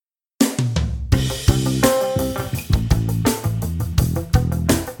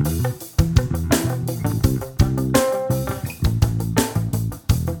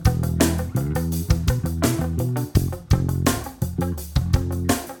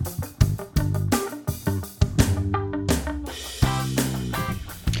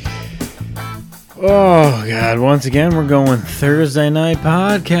Oh, God. Once again, we're going Thursday night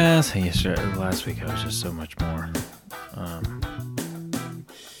podcast. Last week I was just so much more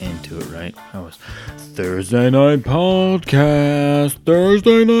into it, right? I was Thursday night podcast.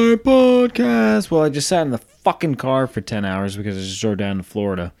 Well, I just sat in the fucking car for 10 hours because I just drove down to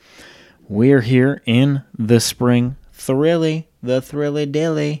Florida. We're here in the spring thrilly, the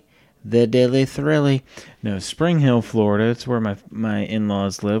dilly. No, Spring Hill, Florida. It's where my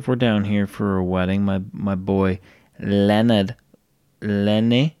in-laws live. We're down here for a wedding. My boy Len.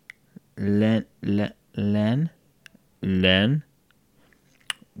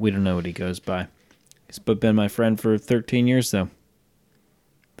 We don't know what he goes by. He's been my friend for 13 years, though.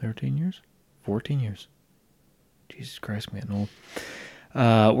 13 years? 14 years. Jesus Christ, I'm getting old.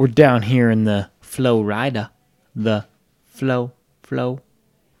 We're down here in the Florida. The Florida.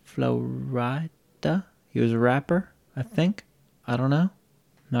 He was a rapper, I think. I don't know.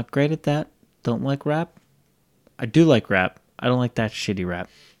 Not great at that. Don't like rap. I do like rap. I don't like that shitty rap.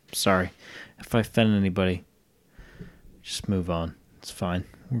 Sorry. If I offend anybody, just move on. It's fine.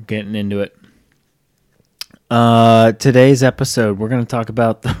 We're getting into it. Today's episode, we're going to talk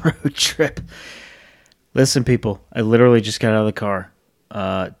about the road trip. Listen, people, I literally just got out of the car.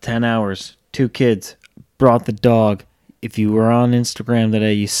 10 hours, 2 kids, brought the dog. If you were on Instagram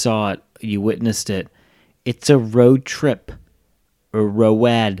today, you saw it, you witnessed it. It's a road trip. A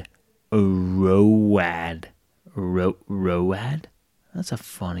road. Road? That's a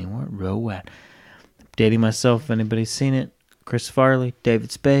funny word. Road. Dating myself, if anybody's seen it. Chris Farley,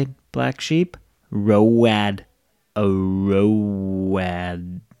 David Spade, Black Sheep. Road. A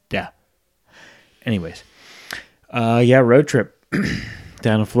road. Anyways. Road trip.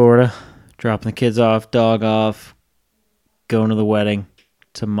 Down to Florida. Dropping the kids off, dog off. Going to the wedding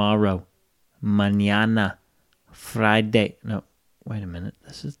tomorrow. Mañana. Friday. No, wait a minute.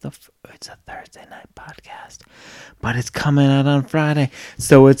 It's a Thursday night podcast. But it's coming out on Friday.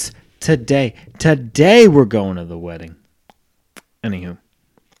 So it's today. Today we're going to the wedding. Anywho.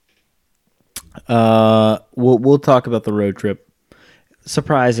 We'll talk about the road trip.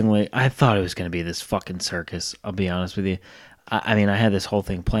 Surprisingly, I thought it was going to be this fucking circus. I'll be honest with you. I mean, I had this whole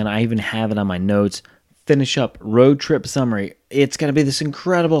thing planned. I even have it on my notes. Finish up road trip summary. It's going to be this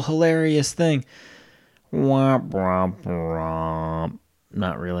incredible, hilarious thing. Not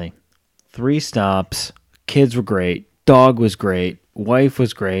really. 3 stops. Kids were great. Dog was great. Wife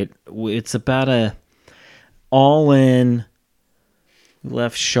was great. It's about a all-in. We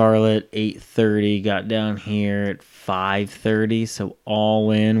left Charlotte 8:30. Got down here at 5:30. So all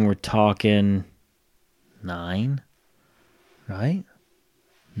in, we're talking 9. Right?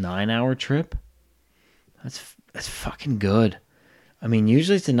 9-hour trip. That's fucking good. I mean,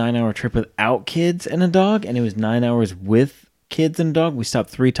 usually it's a 9-hour trip without kids and a dog, and it was 9 hours with kids and a dog. We stopped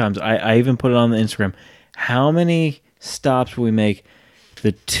 3 times. I even put it on the Instagram. How many stops will we make?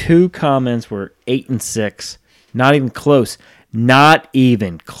 The 2 comments were 8 and 6. Not even close. Not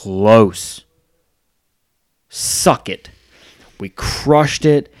even close. Suck it. We crushed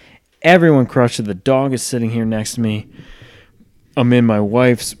it. Everyone crushed it. The dog is sitting here next to me. I'm in my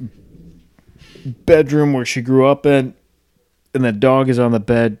wife's bedroom where she grew up in, and the dog is on the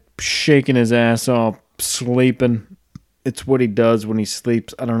bed shaking his ass off, sleeping. It's what he does when he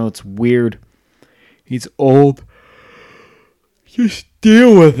sleeps. I don't know. It's weird. He's old. Just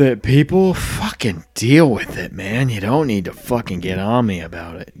deal with it, people. Fucking deal with it, man. You don't need to fucking get on me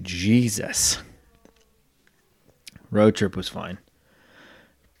about it. Jesus. Road trip was fine.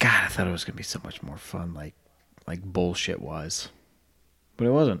 God, I thought it was going to be so much more fun, like bullshit was. But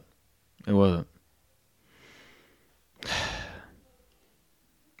it wasn't. It wasn't.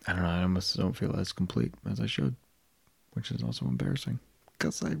 I don't know. I almost don't feel as complete as I should, which is also embarrassing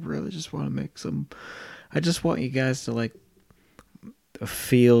because I really just want to make some. I just want you guys to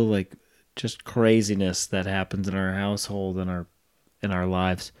feel like just craziness that happens in our household and in our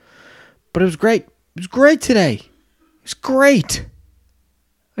lives. But it was great. It was great today. It was great.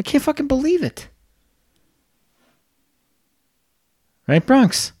 I can't fucking believe it. Right,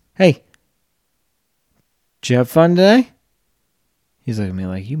 Bronx? Hey. Did you have fun today? He's looking at me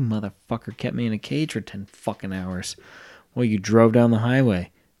like, you motherfucker kept me in a cage for 10 fucking hours. Well, you drove down the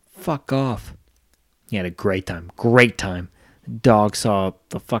highway. Fuck off. He had a great time. Great time. The dog saw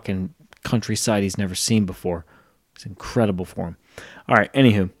the fucking countryside he's never seen before. It's incredible for him. All right,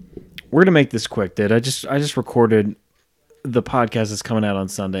 anywho. We're going to make this quick, dude. I just recorded the podcast that's coming out on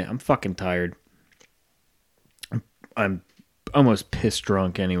Sunday. I'm fucking tired. I'm almost pissed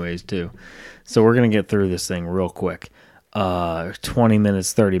drunk anyways, too. So we're going to get through this thing real quick. 20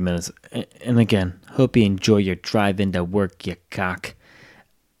 minutes, 30 minutes. And again, hope you enjoy your drive into work, you cock.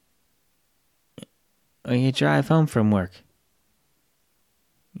 or you drive home from work.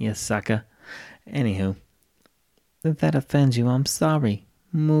 You sucker. Anywho, if that offends you, I'm sorry.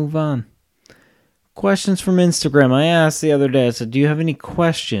 Move on. Questions from Instagram. I asked the other day, I said, do you have any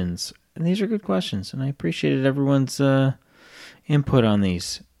questions? And these are good questions, and I appreciated everyone's input on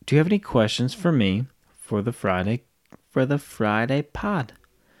these. Do you have any questions for me for the Friday pod?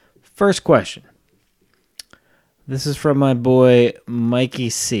 First question. This is from my boy Mikey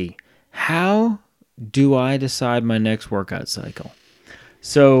C. How do I decide my next workout cycle?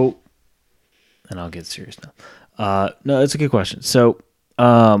 So, and I'll get serious now. No, it's a good question. So,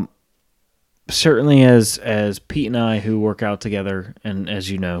 certainly as Pete and I, who work out together, and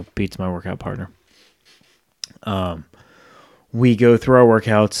as you know, Pete's my workout partner. We go through our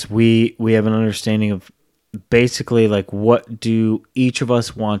workouts. We have an understanding of basically like what do each of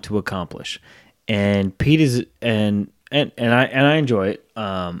us want to accomplish. And Pete is and I enjoy it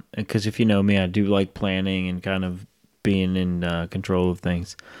because if you know me, I do like planning and kind of being in control of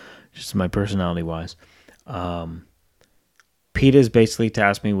things, just my personality wise. Pete has basically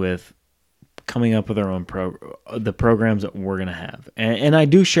tasked me with coming up with our own the programs that we're gonna have, and I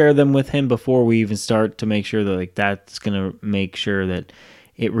do share them with him before we even start to make sure that like that's gonna make sure that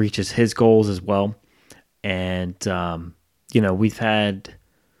it reaches his goals as well. And we've had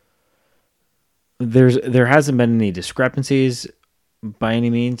there hasn't been any discrepancies by any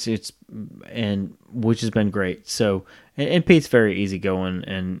means. Which has been great. So and Pete's very easygoing,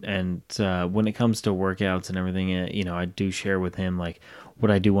 and when it comes to workouts and everything, I do share with him like what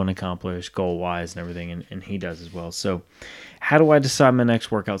I do want to accomplish goal wise and everything, and he does as well. So how do I decide my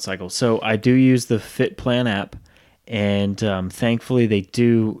next workout cycle? So I do use the Fit Plan app, and thankfully they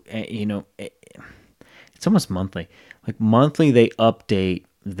do. It's almost monthly. Like monthly, they update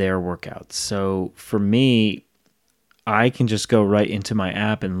their workouts. So for me, I can just go right into my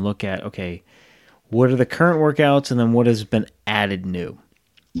app and look at, okay, what are the current workouts and then what has been added new.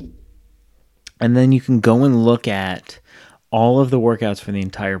 And then you can go and look at all of the workouts for the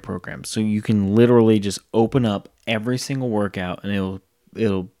entire program. So you can literally just open up every single workout and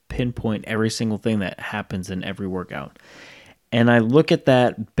it'll pinpoint every single thing that happens in every workout. And I look at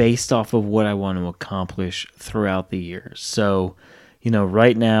that based off of what I want to accomplish throughout the year. So,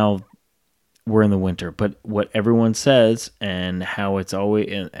 right now we're in the winter, but what everyone says and how it's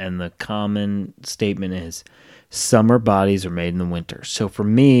always, and the common statement is summer bodies are made in the winter. So for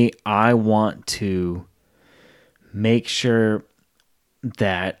me, I want to make sure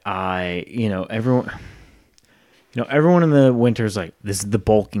that everyone in the winter is like, this is the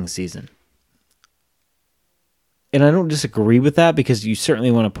bulking season. And I don't disagree with that because you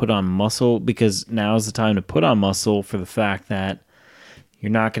certainly want to put on muscle because now is the time to put on muscle for the fact that you're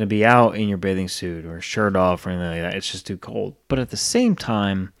not going to be out in your bathing suit or shirt off or anything like that. It's just too cold. But at the same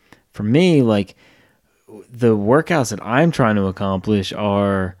time, for me, like the workouts that I'm trying to accomplish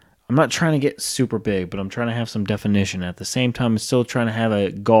are, I'm not trying to get super big, but I'm trying to have some definition. At the same time, I'm still trying to have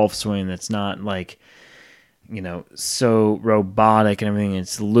a golf swing that's not like, so robotic and everything.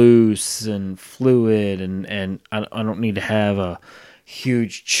 It's loose and fluid, and I don't need to have a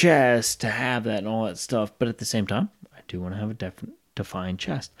huge chest to have that and all that stuff. But at the same time, I do want to have a defined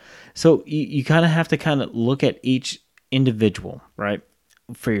chest. So you kind of have to kind of look at each individual, right,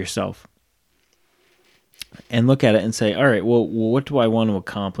 for yourself. And look at it and say, all right, well, what do I want to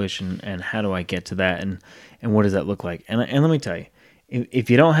accomplish and how do I get to that and what does that look like? And let me tell you, if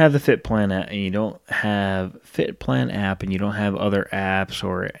you don't have the Fit Plan app and you don't have Fit Plan app and you don't have other apps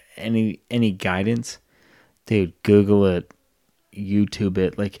or any guidance, dude, Google it, YouTube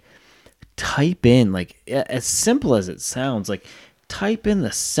it, like type in, like as simple as it sounds, like type in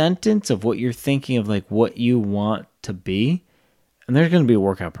the sentence of what you're thinking of, like what you want to be, and there's going to be a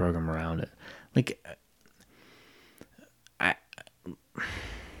workout program around it.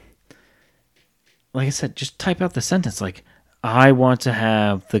 Like I said, just type out the sentence like, I want to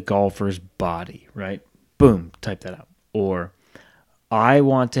have the golfer's body, right? Boom, type that out. Or I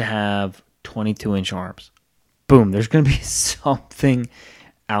want to have 22-inch arms. Boom, there's going to be something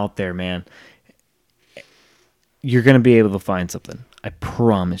out there, man. You're going to be able to find something. I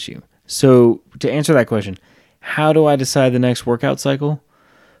promise you. So to answer that question, how do I decide the next workout cycle?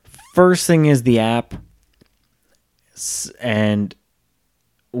 First thing is the app. And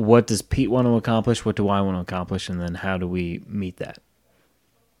what does Pete want to accomplish? What do I want to accomplish? And then how do we meet that?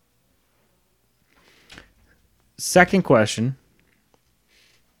 Second question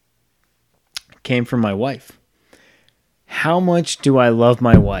came from my wife. How much do I love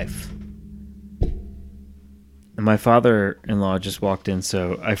my wife? And my father-in-law just walked in,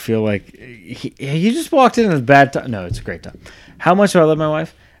 so I feel like he just walked in at a bad time. No, it's a great time. How much do I love my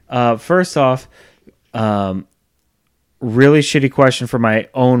wife? First off, Really shitty question for my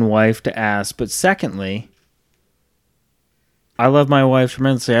own wife to ask. But secondly, I love my wife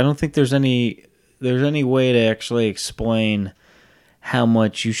tremendously. I don't think there's any way to actually explain how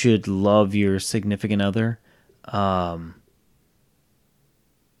much you should love your significant other.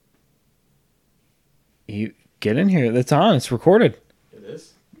 You get in here. That's on. It's recorded. It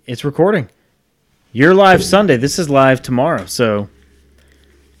is? It's recording. You're live Sunday. This is live tomorrow. So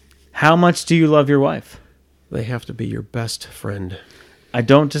how much do you love your wife? They have to be your best friend. I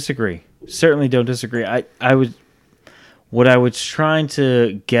don't disagree. Certainly don't disagree. What I was trying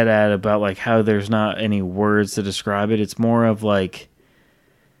to get at about like how there's not any words to describe it. It's more of like,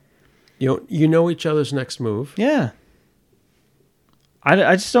 You know each other's next move. yeah.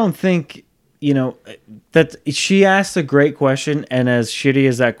 I just don't think, that she asked a great question, and as shitty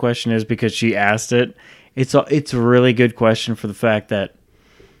as that question is because she asked it, it's a really good question for the fact that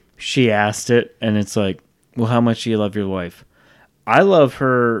she asked it, and it's like, well, how much do you love your wife? I love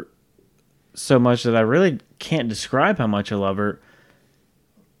her so much that I really can't describe how much I love her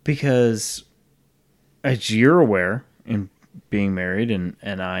because, as you're aware, in being married, and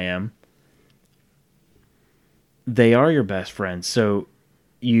I am, they are your best friends. So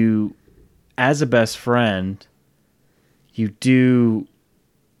you, as a best friend, you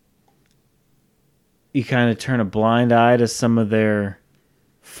kind of turn a blind eye to some of their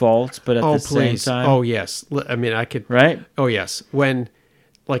faults, but at the same time... Oh, yes. I mean, I could... Right? Oh, yes. When,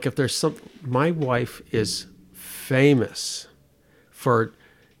 like, if there's some... My wife is famous for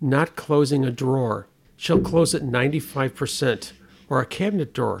not closing a drawer. She'll close it 95%, or a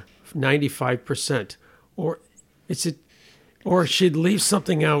cabinet door 95%, or she'd leave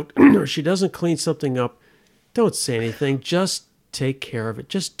something out, or she doesn't clean something up. Don't say anything. Just take care of it.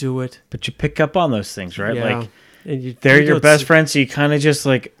 Just do it. But you pick up on those things, right? Yeah. Like, And they're your best friends, so you kind of just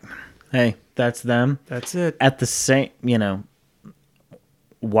like, hey, that's them. That's it. At the same,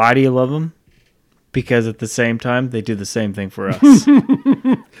 why do you love them? Because at the same time, they do the same thing for us.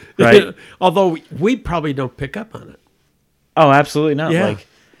 Right? Although we probably don't pick up on it. Oh, absolutely not. Yeah. Like,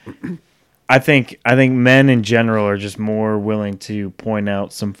 I think men in general are just more willing to point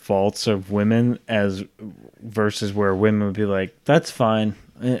out some faults of women versus where women would be like, that's fine,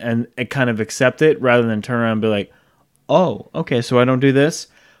 and kind of accept it rather than turn around and be like, oh, okay, so I don't do this.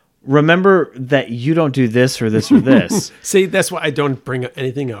 Remember that you don't do this or this or this. See, that's why I don't bring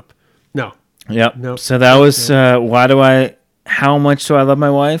anything up. No. Yep. Nope. So that was how much do I love my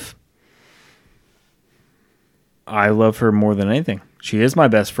wife? I love her more than anything. She is my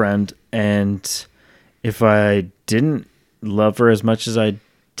best friend, and if I didn't love her as much as I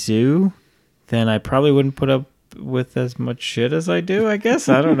do, then I probably wouldn't put up with as much shit as I do, I guess.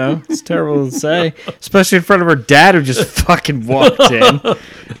 I don't know. It's terrible to say, especially in front of her dad who just fucking walked in.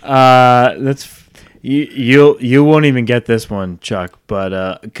 You won't even get this one, Chuck,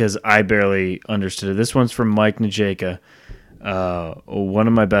 but because I barely understood it. This one's from Mike Najeka, one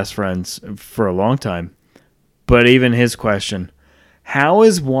of my best friends for a long time. But even his question,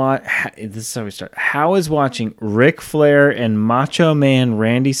 this is how we start. How is watching Ric Flair and Macho Man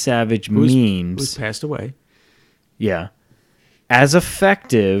Randy Savage memes, who's passed away, yeah, as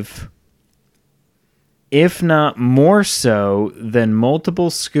effective, if not more so, than multiple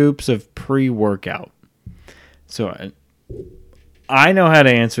scoops of pre-workout? So I know how to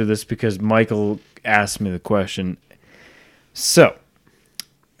answer this because Michael asked me the question. So,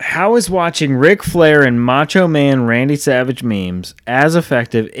 how is watching Ric Flair and Macho Man Randy Savage memes as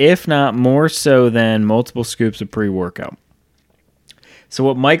effective, if not more so, than multiple scoops of pre-workout? So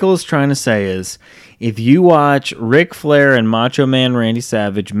what Michael is trying to say is, if you watch Ric Flair and Macho Man Randy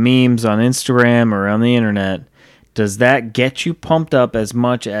Savage memes on Instagram or on the internet, does that get you pumped up as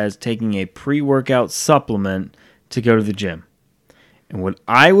much as taking a pre-workout supplement to go to the gym? And what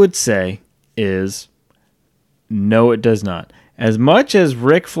I would say is, no, it does not. As much as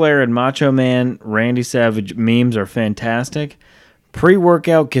Ric Flair and Macho Man Randy Savage memes are fantastic,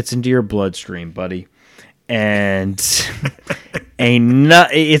 pre-workout gets into your bloodstream, buddy. And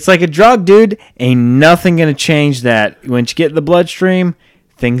it's like a drug, dude. Ain't nothing going to change that. Once you get in the bloodstream,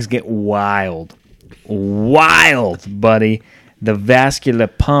 things get wild. Wild, buddy. The vascular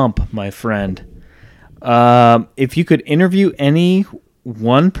pump, my friend. If you could interview any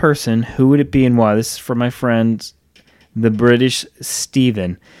one person, who would it be and why? This is for my friends, the British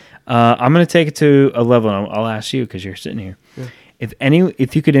Steven. I'm going to take it to a level, and I'll ask you because you're sitting here. Yeah.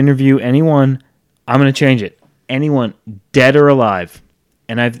 If you could interview anyone, I'm going to change it. Anyone, dead or alive.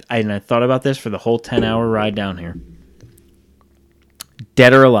 And I thought about this for the whole 10-hour ride down here.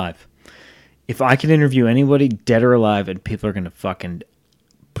 Dead or alive. If I could interview anybody, dead or alive, and people are going to fucking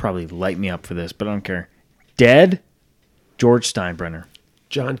probably light me up for this, but I don't care. Dead, George Steinbrenner.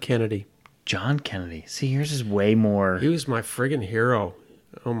 John Kennedy. John Kennedy. See, yours is way more. He was my friggin' hero.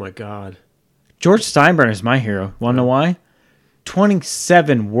 Oh my God. George Steinbrenner is my hero. Want to know why?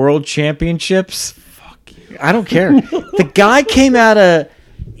 27 world championships. Fuck you. I don't care. The guy came out of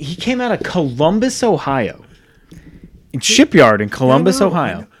Columbus, Ohio. Shipyard in Columbus, I know.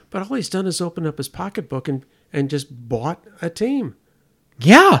 Ohio. But all he's done is open up his pocketbook and just bought a team.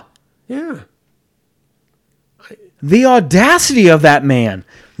 Yeah. Yeah. The audacity of that man.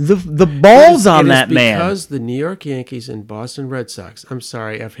 The balls on that man. Because the New York Yankees and Boston Red Sox. I'm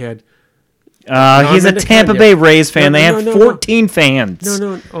sorry, I've had. He's a Tampa Bay Rays fan. No, they no, have no, 14 fans.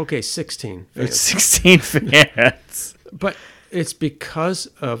 No. Okay, 16 fans. 16 fans. But it's because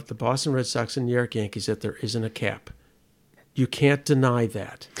of the Boston Red Sox and New York Yankees that there isn't a cap. You can't deny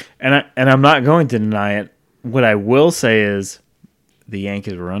that. And I'm not going to deny it. What I will say is the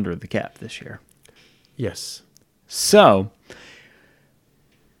Yankees were under the cap this year. Yes. So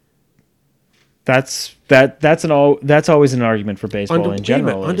that's always an argument for baseball in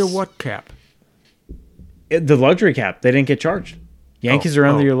general. Under what cap? The luxury cap. They didn't get charged. Yankees are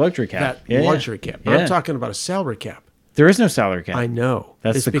under your luxury cap. That luxury cap. Yeah. I'm talking about a salary cap. There is no salary cap. I know.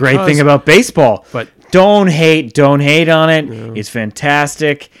 That's It's the great thing because- about baseball. But Don't hate on it. No. It's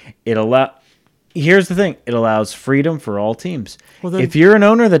fantastic. Here's the thing. It allows freedom for all teams. Well, then- if you're an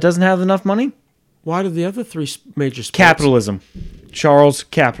owner that doesn't have enough money, why do the other three major sports? capitalism. Charles,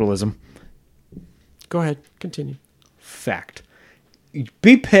 capitalism. Go ahead. Continue. Fact.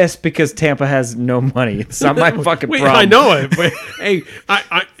 Be pissed because Tampa has no money. It's not my fucking Wait, problem. I know it. But, hey,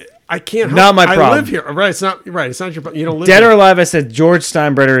 I can't. Help. Not my I problem. live here. Right. It's not right. It's not your. You don't live Dead here. or alive, I said George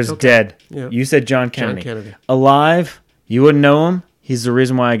Steinbrenner is dead. Yeah. You said John Kennedy. Kennedy. Alive, you wouldn't know him. He's the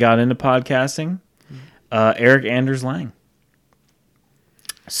reason why I got into podcasting. Eric Anders Lang.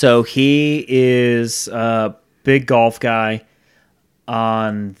 So he is a big golf guy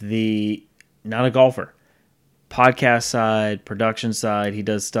on not a golfer, podcast side, production side. He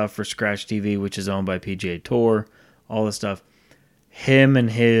does stuff for Scratch TV, which is owned by PGA Tour, all this stuff. Him and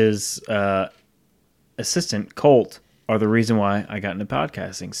his assistant, Colt, are the reason why I got into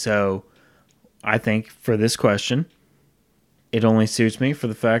podcasting. So I think for this question, it only suits me for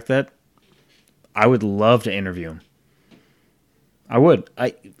the fact that I would love to interview him. I would.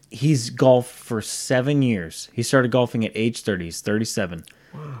 He's golfed for 7 years. He started golfing at age 30. He's 37.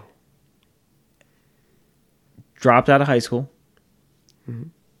 Wow. Dropped out of high school. Mm-hmm.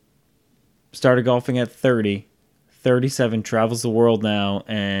 Started golfing at 30. 37, travels the world now,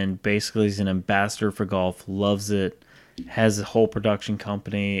 and basically is an ambassador for golf. Loves it. Has a whole production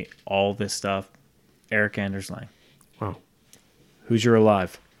company. All this stuff. Eric Anders Lang. Wow. Who's your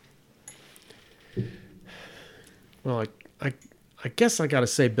alive? Well, I guess I got to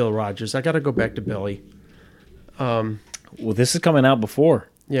say Bill Rogers. I got to go back to Billy. Well, this is coming out before.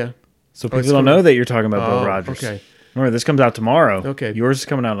 Yeah. So people don't know that you're talking about Bill Oh, Rogers. okay. Remember, this comes out tomorrow. Okay. Yours is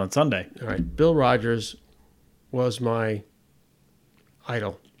coming out on Sunday. All right. Bill Rogers was my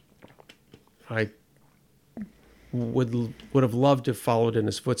idol. I would have loved to have followed in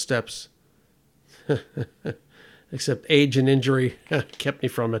his footsteps. Except age and injury kept me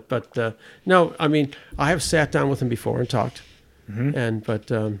from it. But no, I mean, I have sat down with him before and talked. Mm-hmm. But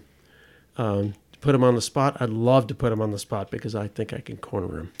to put him on the spot, I'd love to put him on the spot because I think I can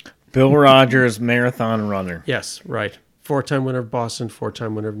corner him. Bill Rogers, marathon runner. Yes, right. 4-time winner of Boston,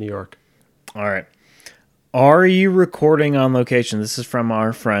 4-time winner of New York. All right. Are you recording on location? This is from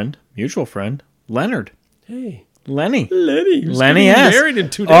our friend, mutual friend, Leonard. Hey. Lenny. Who's Lenny getting asked, married in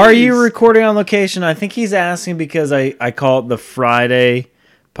 2 days. are you recording on location? I think he's asking because I call it the Friday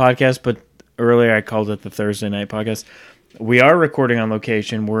podcast, but earlier I called it the Thursday night podcast. We are recording on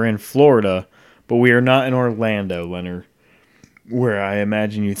location. We're in Florida, but we are not in Orlando, Leonard, where I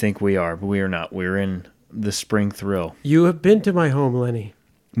imagine you think we are, but we are not. We're in the Spring Thrill. You have been to my home, Lenny.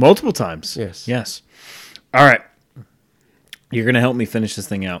 Multiple times. Yes. Yes. All right. You're going to help me finish this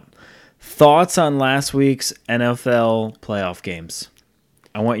thing out. Thoughts on last week's NFL playoff games?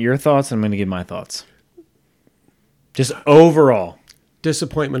 I want your thoughts, and I'm going to give my thoughts. Just overall.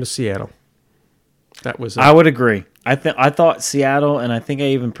 Disappointment of Seattle. That was I would agree. I thought Seattle, and I think I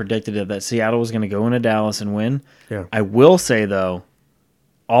even predicted it, that Seattle was going to go into Dallas and win. Yeah. I will say, though,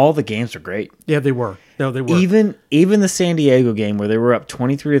 all the games are great. Yeah, they were. No, they were. Even the San Diego game where they were up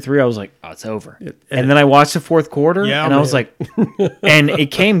 23-3, I was like, oh, it's over. And then I watched the fourth quarter, Yeah, and I was man. like, and it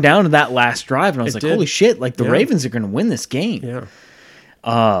came down to that last drive, and I was like, did. holy shit, like the Yeah. Ravens are going to win this game.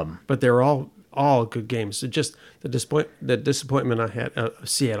 Yeah. But they were all good games. It just the disappointment I had of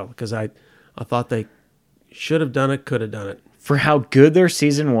Seattle because I thought they should have done it, could have done it. for how good their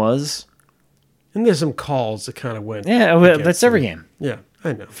season was. And there's some calls that kind of went. Yeah, well, against that's every them. game. Yeah,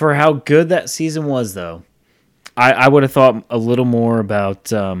 I know. For how good that season was, though, I would have thought a little more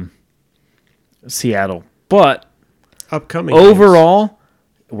about Seattle. But Upcoming overall,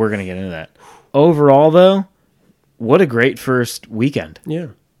 we're going to get into that. Overall, though, what a great first weekend.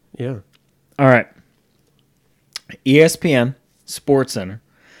 games. Yeah. All right. ESPN, SportsCenter,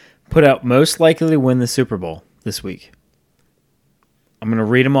 put out most likely to win the Super Bowl this week. I'm going to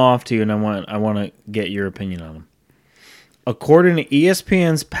read them off to you, and I want to get your opinion on them. According to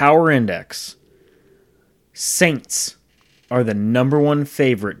ESPN's Power Index, Saints are the number one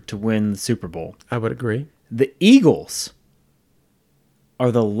favorite to win the Super Bowl. I would agree. The Eagles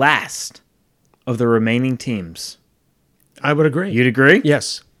are the last of the remaining teams. I would agree. You'd agree?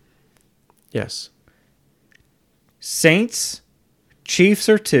 Yes. Saints, Chiefs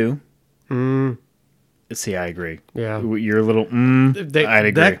are 2. See, I agree. Yeah. You're a little, I'd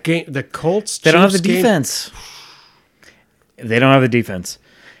agree. That game, the Colts. They don't have the Chiefs game- defense. They don't have the defense.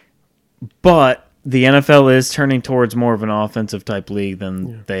 But the NFL is turning towards more of an offensive type league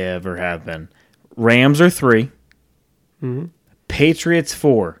than they ever have been. Rams are 3. Patriots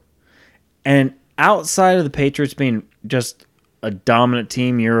 4. And outside of the Patriots being just a dominant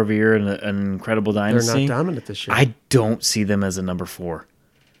team year over year and an incredible They're dynasty, not dominant this year. I don't see them as a number 4.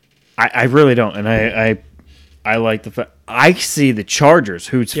 I really don't. And I like the fact I see the Chargers,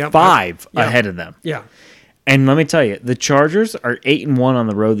 who's Yep. 5 Yep. ahead of them. Yeah. And let me tell you, the Chargers are 8-1 on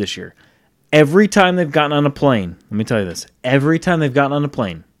the road this year. Every time they've gotten on a plane, let me tell you this. Every time they've gotten on a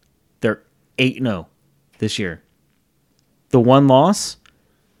plane, they're 8-0 this year. The one loss,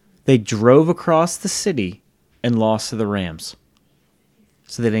 they drove across the city and lost to the Rams.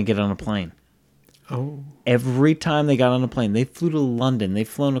 So they didn't get on a plane. Oh. Every time they got on a plane, they flew to London. They've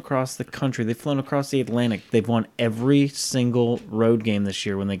flown across the country. They've flown across the Atlantic. They've won every single road game this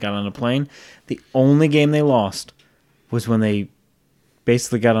year when they got on a plane. The only game they lost was when they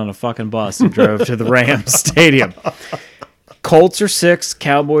basically got on a fucking bus and drove to the Rams Stadium. Colts are 6,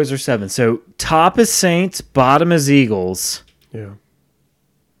 Cowboys are 7. So top is Saints, bottom is Eagles. Yeah.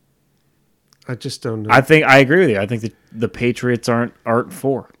 I just don't know. I agree with you. I think the Patriots aren't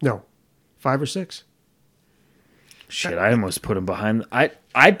 4. No. 5 or 6. Shit, I almost put them behind.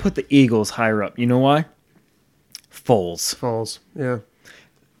 I'd put the Eagles higher up. You know why? Foles. Falls. Yeah.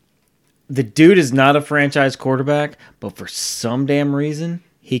 The dude is not a franchise quarterback, but for some damn reason,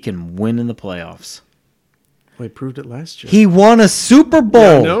 he can win in the playoffs. Well, he proved it last year. He won a Super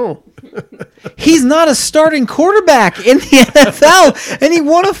Bowl. No. He's not a starting quarterback in the NFL, and he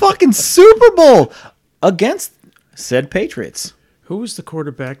won a fucking Super Bowl against said Patriots. Who was the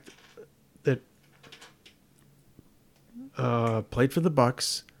quarterback that played for the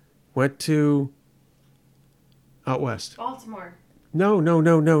Bucks, went to out west? Baltimore. No.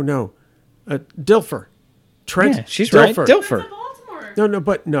 Dilfer. Trent. Yeah, she's Dilfer. right. Dilfer. Went to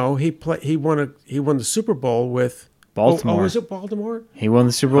Baltimore. No. He won the Super Bowl with Baltimore. Oh, was it Baltimore? He won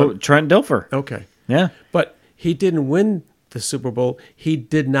the Super Bowl. Trent Dilfer. Okay. Yeah, But he didn't win the Super Bowl. He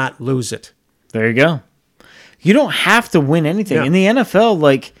did not lose it. there you go. You don't have to win anything. Yeah. In the NFL,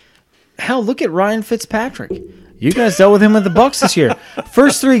 like, hell, look at Ryan Fitzpatrick. You guys dealt with him with the Bucks this year.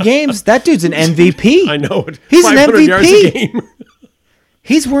 First 3 games, that dude's an MVP. I know it. He's an 500 yards a MVP. game.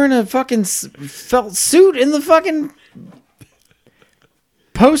 He's wearing a fucking felt suit in the fucking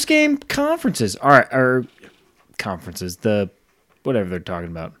post-game conferences. All right, or conferences, the whatever they're talking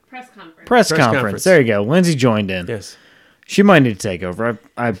about. Press conference. Press conference. conference. There you go. Lindsay joined in. Yes. She might need to take over.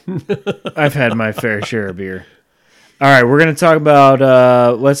 I've had my fair share of beer. All right, we're gonna talk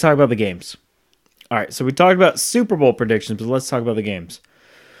about. Let's talk about the games. All right, so we talked about Super Bowl predictions, but let's talk about the games.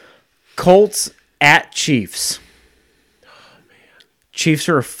 Colts at Chiefs. Oh man, Chiefs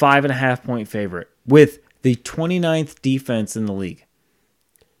are a 5.5 point favorite with the 29th defense in the league.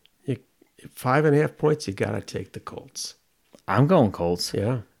 5.5 points. You got to take the Colts. I'm going Colts,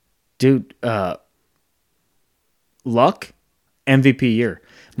 Yeah. dude. Luck, MVP year.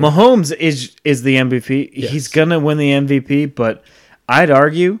 Mahomes is the MVP. Yes. He's gonna win the MVP, but I'd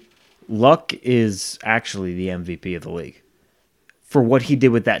argue Luck is actually the MVP of the league for what he did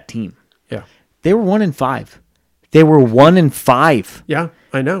with that team. Yeah. They were 1-5. They were 1-5. Yeah,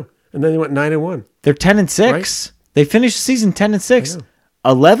 I know. And then they went 9-1. They're 10-6. They finished the season 10-6. I know.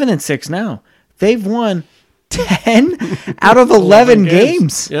 11-6 now. They've won 10 out of 11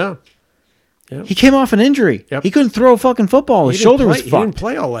 games. Yeah. He came off an injury. Yep. He couldn't throw a fucking football. His shoulder was He didn't fucked.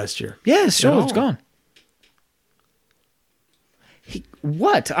 play all last year. Yeah, his shoulder's all. gone.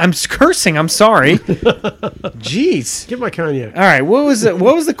 What? I'm cursing. I'm sorry. Jeez. Give my cognac. All right. What was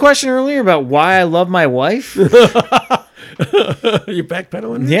the question earlier about why I love my wife? You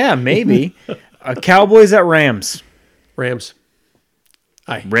backpedaling? Yeah, maybe. Cowboys at Rams. Rams.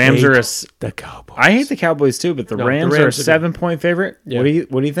 Rams hate are the Cowboys. I hate the Cowboys too, but the No, Rams, the are a Rams are 7-point favorite. Yeah.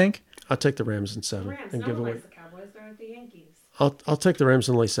 What do you think? I'll take the Rams in 7 Rams. and No give one away. likes the Cowboys. They're at the Yankees. I'll take the Rams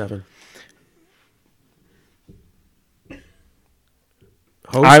and lay 7.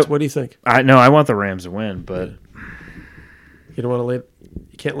 Host, what do you think? I want the Rams to win, but You don't want to lay.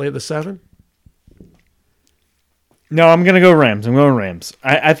 You can't lay the 7. no, I'm gonna go Rams. I'm going Rams.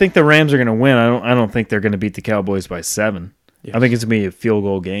 I think the Rams are gonna win. I don't think they're gonna beat the Cowboys by 7. Yes. I think it's gonna be a field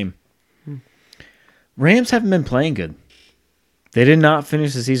goal game. Rams haven't been playing good. They did not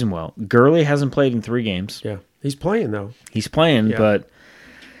finish the season well. Gurley hasn't played in 3 games. Yeah, he's playing though. He's playing, Yeah. but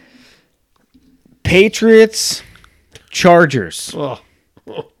Patriots, Chargers. Oh,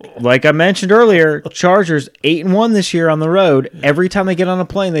 Like I mentioned earlier, Chargers 8-1 this year on the road. Every time they get on a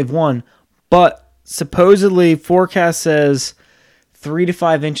plane, they've won. But supposedly, forecast says 3 to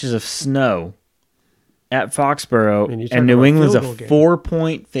 5 inches of snow at Foxborough, Man, you're and talking New about England's a field goal game.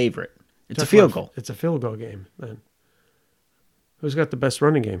 4-point favorite. It's a field goal. It's a field goal game. Then who's got the best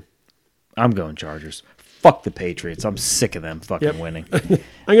running game? I'm going Chargers. Fuck the Patriots. I'm sick of them fucking Yep. winning.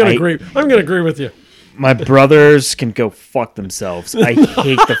 I'm gonna agree. I'm gonna agree with you. My brothers can go fuck themselves. I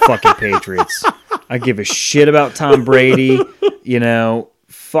hate the fucking Patriots. I give a shit about Tom Brady.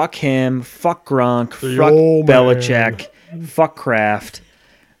 Fuck him. Fuck Gronk. Fuck old man. Belichick. Fuck Kraft.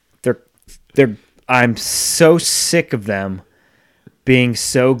 I'm so sick of them being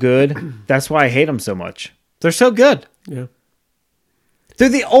so good. That's why I hate them so much. They're so good. Yeah, They're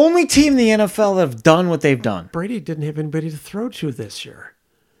the only team in the NFL that have done what they've done. Brady didn't have anybody to throw to this year,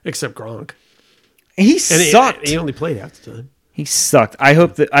 except Gronk. He And sucked. he only played half the time. He sucked. I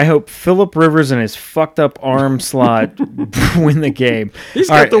hope Phillip Rivers and his fucked up arm slot win the game. He's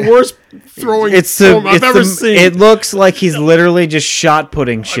All got right. the worst throwing It's form I've ever seen. It looks like he's literally just shot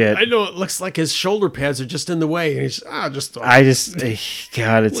putting shit. I know it looks like his shoulder pads are just in the way, and he's just throw. God, it's Like he's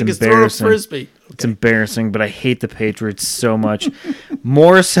throwing a embarrassing. frisbee. It's embarrassing, but I hate the Patriots so much.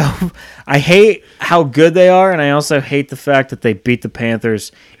 More so, I hate how good they are, and I also hate the fact that they beat the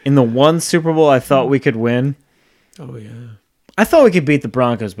Panthers in the one Super Bowl I thought we could win. Oh yeah. I thought we could beat the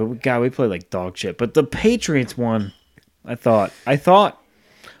Broncos, but we played like dog shit. But the Patriots won. I thought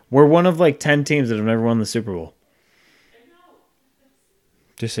we're one of like 10 teams that have never won the Super Bowl.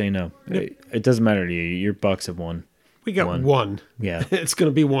 Just so you know, it doesn't matter to you. Your Bucks have won. We got one. Yeah. It's going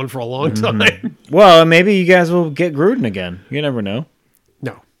to be one for a long time. Well, maybe you guys will get Gruden again. You never know.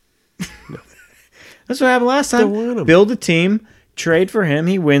 No. That's what happened last Don't time. want him. Build a team, trade for him,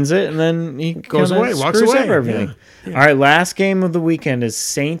 he wins it, and then he Goes kinda away, walks screws away. up everything. Yeah. All right, last game of the weekend is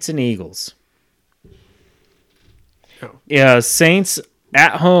Saints and Eagles. Oh. Yeah, Saints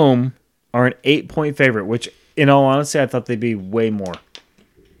at home are an 8-point favorite, which, in all honesty, I thought they'd be way more.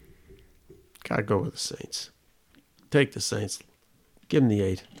 Gotta go with the Saints. Take the Saints. Give them the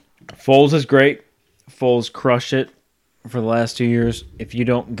 8. Foles is great. Foles crushed it for the last 2 years. If you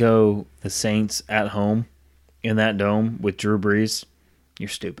don't go the Saints at home in that dome with Drew Brees, you're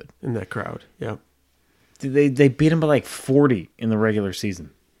stupid. In that crowd. Yeah. They beat him by like 40 in the regular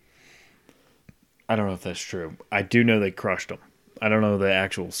season. I don't know if that's true. I do know they crushed them. I don't know the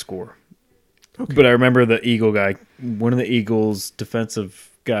actual score. Okay. But I remember the Eagle guy, one of the Eagles defensive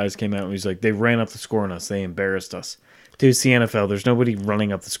guys came out and he's like, they ran up the score on us. They embarrassed us. Dude, it's the NFL. There's nobody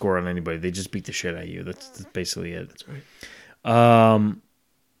running up the score on anybody. They just beat the shit out of you. That's basically it. That's right.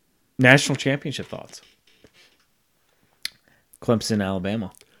 National championship thoughts. Clemson,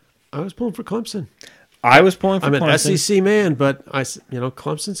 Alabama. I was pulling for Clemson. I was pulling for I'm an Clemson. SEC man, but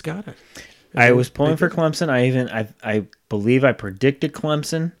Clemson's got it. I was pulling for Clemson. I believe I predicted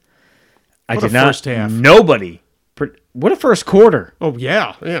Clemson. I What did a not. first half. Nobody. What a first quarter. Oh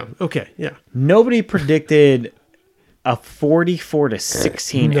yeah, yeah. Okay, yeah. Nobody predicted a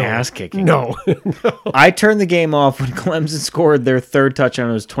 44-16 ass kicking. No. I turned the game off when Clemson scored their third touchdown.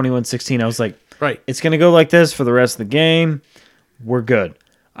 It was 21-16. I was like, Right. it's going to go like this for the rest of the game. We're good.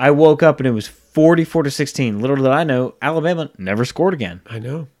 I woke up and it was 44-16. Little did I know, Alabama never scored again I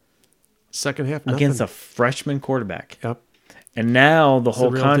know. Second half, nothing. against a freshman quarterback. Yep. And now the whole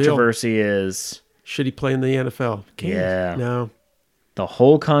the real controversy is Should he play in the NFL? Can't. Yeah. No.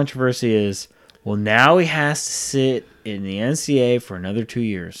 well, now he has to sit in the NCAA for another 2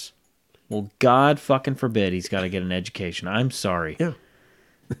 years. Well, God fucking forbid he's got to get an education. I'm sorry. Yeah.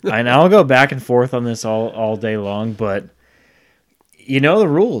 And I'll go back and forth on this all day long, but you know the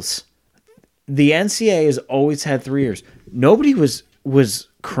rules. The NCAA has always had 3 years. Nobody was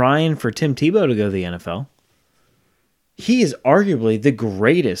crying for Tim Tebow to go to the NFL. He is arguably the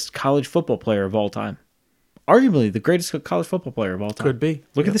greatest college football player of all time. arguably the greatest college football player of all time. Could be.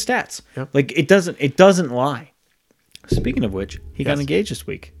 Look Yep. at the stats. Yep. Like it doesn't lie. Speaking of which, he got Yes. engaged this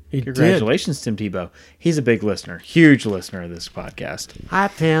week. He Congratulations, Tim Tebow. He's a big listener, huge listener of this podcast. Hi,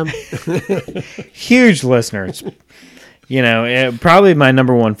 Tim. Huge listener. It's, probably my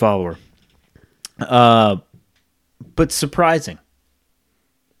number one follower. But surprising.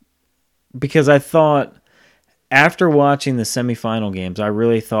 Because I thought, after watching the semifinal games, I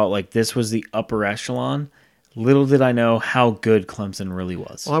really thought like this was the upper echelon. Little did I know how good Clemson really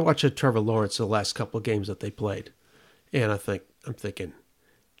was. Well, I watched Trevor Lawrence the last couple of games that they played, and I'm thinking,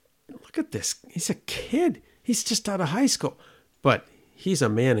 look at this. He's a kid. He's just out of high school, but he's a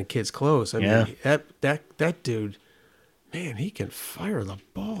man in kids' clothes. I mean, that dude, man, he can fire the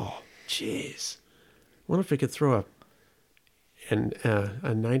ball. Jeez, wonder if he could throw a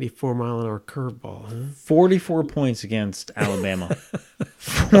 94-mile-an-hour curveball. Huh? 44 points against Alabama.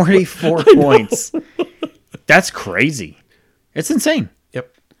 44 points. That's crazy. It's insane.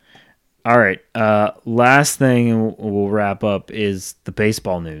 Yep. All right. Last thing, and we'll wrap up, is the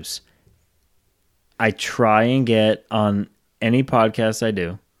baseball news. I try and get on any podcast I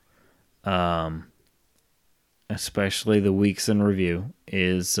do, especially the Weeks in Review,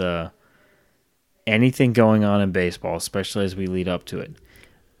 is anything going on in baseball, especially as we lead up to it.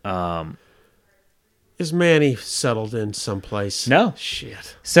 Is Manny settled in someplace? No.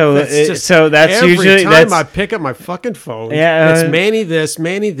 Shit. So that's every usually time I pick up my fucking phone. Yeah, it's Manny this,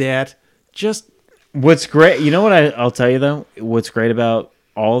 Manny that. Just what's great. You know what I'll tell you though. What's great about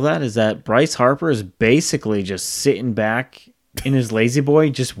all of that is that Bryce Harper is basically just sitting back in his lazy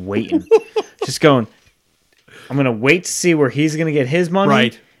boy, just waiting, just going. I'm gonna wait to see where he's gonna get his money,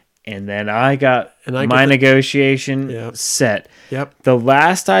 right. And then I got I my get the- negotiation Yep. set. Yep. The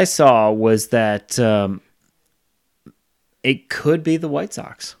last I saw was that it could be the White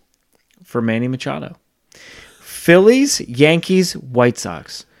Sox for Manny Machado. Phillies, Yankees, White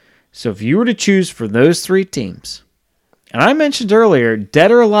Sox. So if you were to choose for those three teams, and I mentioned earlier,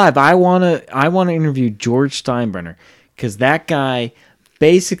 dead or alive, I want to interview George Steinbrenner because that guy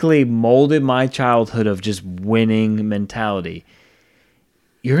basically molded my childhood of just winning mentality.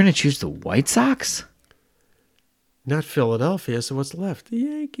 You're going to choose the White Sox? not Philadelphia, so what's left? The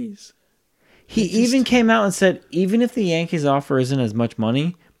Yankees. He even came out and said, even if the Yankees offer isn't as much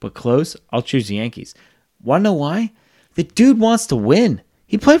money, but close, I'll choose the Yankees. Want to know why? The dude wants to win.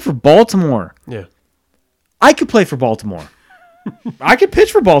 He played for Baltimore. Yeah. I could play for Baltimore. I could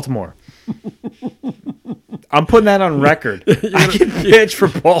pitch for Baltimore. I'm putting that on record. I can pitch for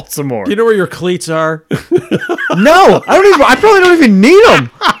Baltimore. Do you know where your cleats are? No, I probably don't even need them.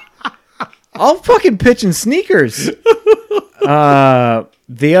 I'll fucking pitch in sneakers. The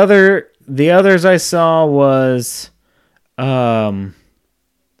others I saw was,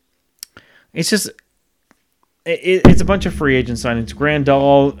 it's just, it's a bunch of free agent signings.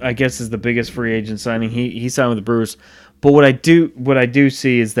 Grandal, I guess, is the biggest free agent signing. He signed with the Brewers. But what I do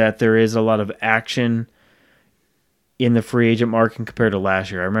see is that there is a lot of action in the free agent market compared to last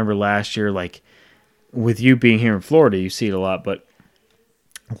year. I remember last year, like with you being here in Florida, you see it a lot. But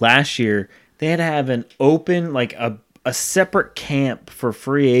last year they had to have an open, like a separate camp for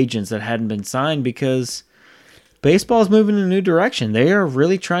free agents that hadn't been signed because baseball is moving in a new direction. They are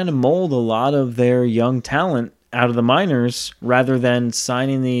really trying to mold a lot of their young talent out of the minors rather than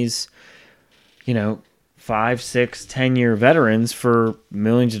signing these, 5, 6, 10-year veterans for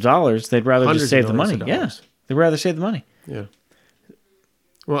millions of dollars. They'd rather Hundreds just save of the money. millions of Yeah. dollars. They'd rather save the money. Yeah.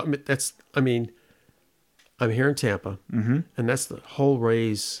 Well, I'm here in Tampa, and that's the whole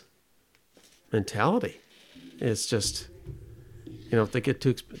Rays mentality. It's just, if they get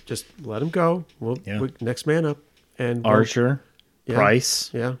too, just let them go. We'll next man up. And Archer, Yeah.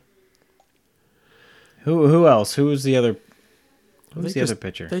 Price. Yeah. Who else? Who was the other? Who was They the just- other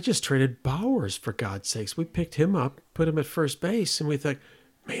pitcher? They just traded Bowers, for God's sakes. We picked him up, put him at first base, and we thought,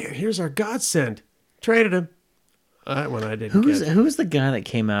 man, here's our godsend. Traded him. That one I didn't get. Who's the guy that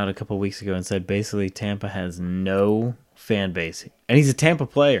came out a couple weeks ago and said basically Tampa has no fan base, and he's a Tampa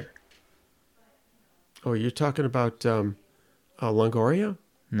player? Oh, you're talking about Longoria?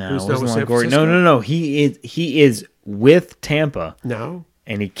 No, Who's it now wasn't with San Longoria. Francisco? No. He is with Tampa, No.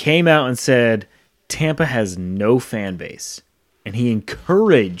 and he came out and said Tampa has no fan base, and he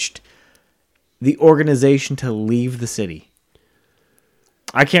encouraged the organization to leave the city.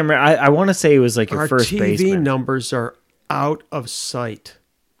 I can't remember. I want to say it was like your Our first TV baseman. numbers are out of sight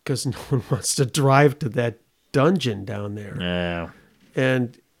because no one wants to drive to that dungeon down there. Yeah.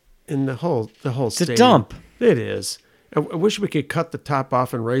 And in the whole a stadium, dump. It is. I wish we could cut the top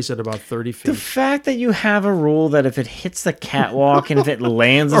off and raise it about 30 feet. The fact that you have a rule that if it hits the catwalk and if it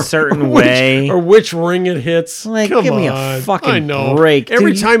lands a certain way, or which ring it hits. like, Come give me a on. fucking I know. break.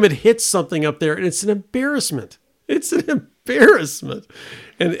 Every dude. time it hits something up there, it's an embarrassment. It's an embarrassment.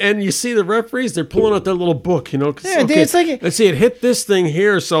 And you see the referees, they're pulling out their little book, you know. Yeah, dude, it's like let's see, it hit this thing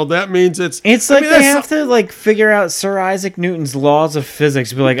here, so that means it's... It's like they have to like figure out Sir Isaac Newton's laws of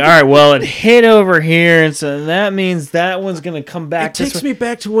physics. Be like, all right, well, it hit over here, and so that means that one's gonna come back. It takes me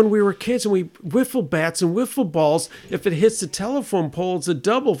back to when we were kids and we wiffle bats and wiffle balls. If it hits the telephone pole, it's a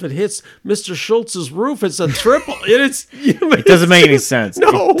double. If it hits Mr. Schultz's roof, it's a triple. It doesn't make any sense.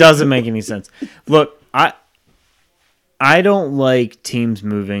 No. It doesn't make any sense. Look, I don't like teams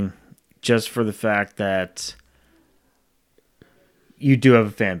moving just for the fact that you do have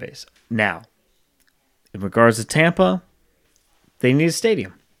a fan base. Now, in regards to Tampa, they need a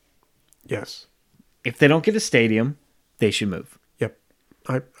stadium. Yes. If they don't get a stadium, they should move. Yep.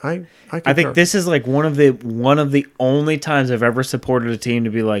 I think this is like one of the only times I've ever supported a team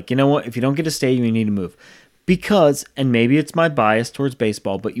to be like, you know what? If you don't get a stadium, you need to move. Because, and maybe it's my bias towards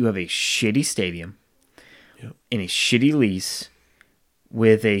baseball, but you have a shitty stadium in a shitty lease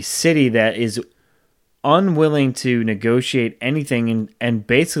with a city that is unwilling to negotiate anything and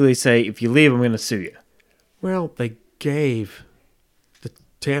basically say, if you leave, I'm going to sue you. Well, they gave the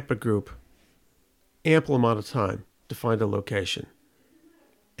Tampa group ample amount of time to find a location.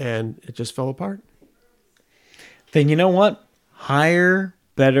 And it just fell apart. Then you know what? Hire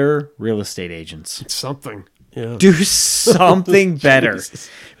better real estate agents. Something. Yeah. Do something better.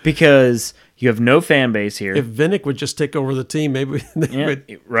 Because you have no fan base here. If Vinnick would just take over the team, maybe they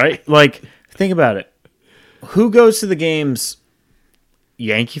would. Right? Like, think about it. Who goes to the games?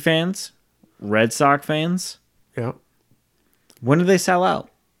 Yankee fans? Red Sox fans? Yeah. When do they sell out?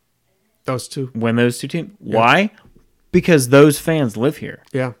 Those two. When those two teams. Yeah. Why? Because those fans live here.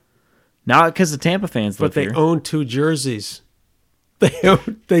 Yeah. Not because the Tampa fans live here. But they own two jerseys.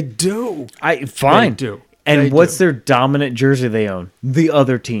 They do. Fine. They do. And what's their dominant jersey they own? The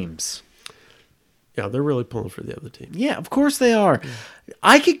other teams. Yeah, they're really pulling for the other team. Yeah, of course they are.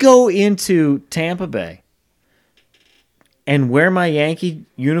 I could go into Tampa Bay and wear my Yankee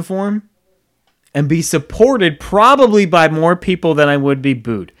uniform and be supported probably by more people than I would be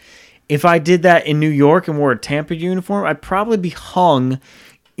booed. If I did that in New York and wore a Tampa uniform, I'd probably be hung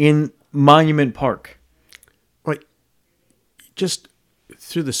in Monument Park. Like, just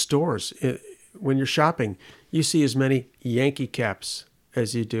through the stores, when you're shopping, you see as many Yankee caps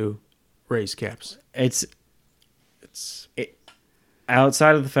as you do Rays caps. It's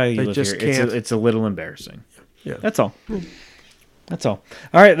outside of the fact that you live here, it's a little embarrassing. Yeah. That's all. That's all.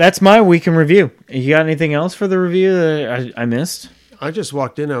 All right, that's my week in review. You got anything else for the review that I missed? I just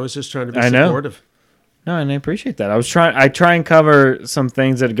walked in. I was just trying to be supportive. No, and I appreciate that. I try and cover some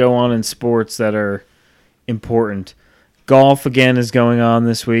things that go on in sports that are important. Golf again is going on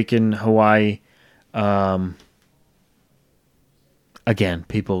this week in Hawaii. Again,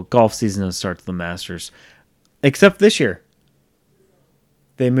 golf season doesn't start to the Masters, except this year.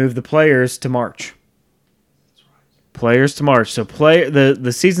 They moved the Players to March. Players to March. So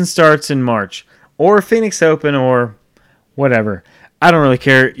the season starts in March, or Phoenix Open, or whatever. I don't really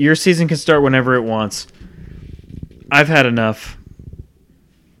care. Your season can start whenever it wants. I've had enough.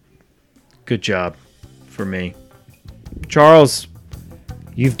 Good job for me. Charles,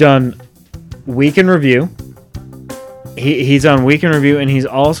 you've done Week in Review. He's on Week in Review, and he's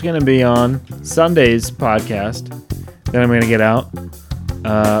also going to be on Sunday's podcast that I'm going to get out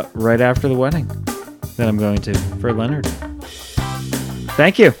right after the wedding that I'm going to for Leonard.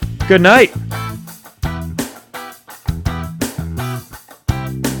 Thank you. Good night.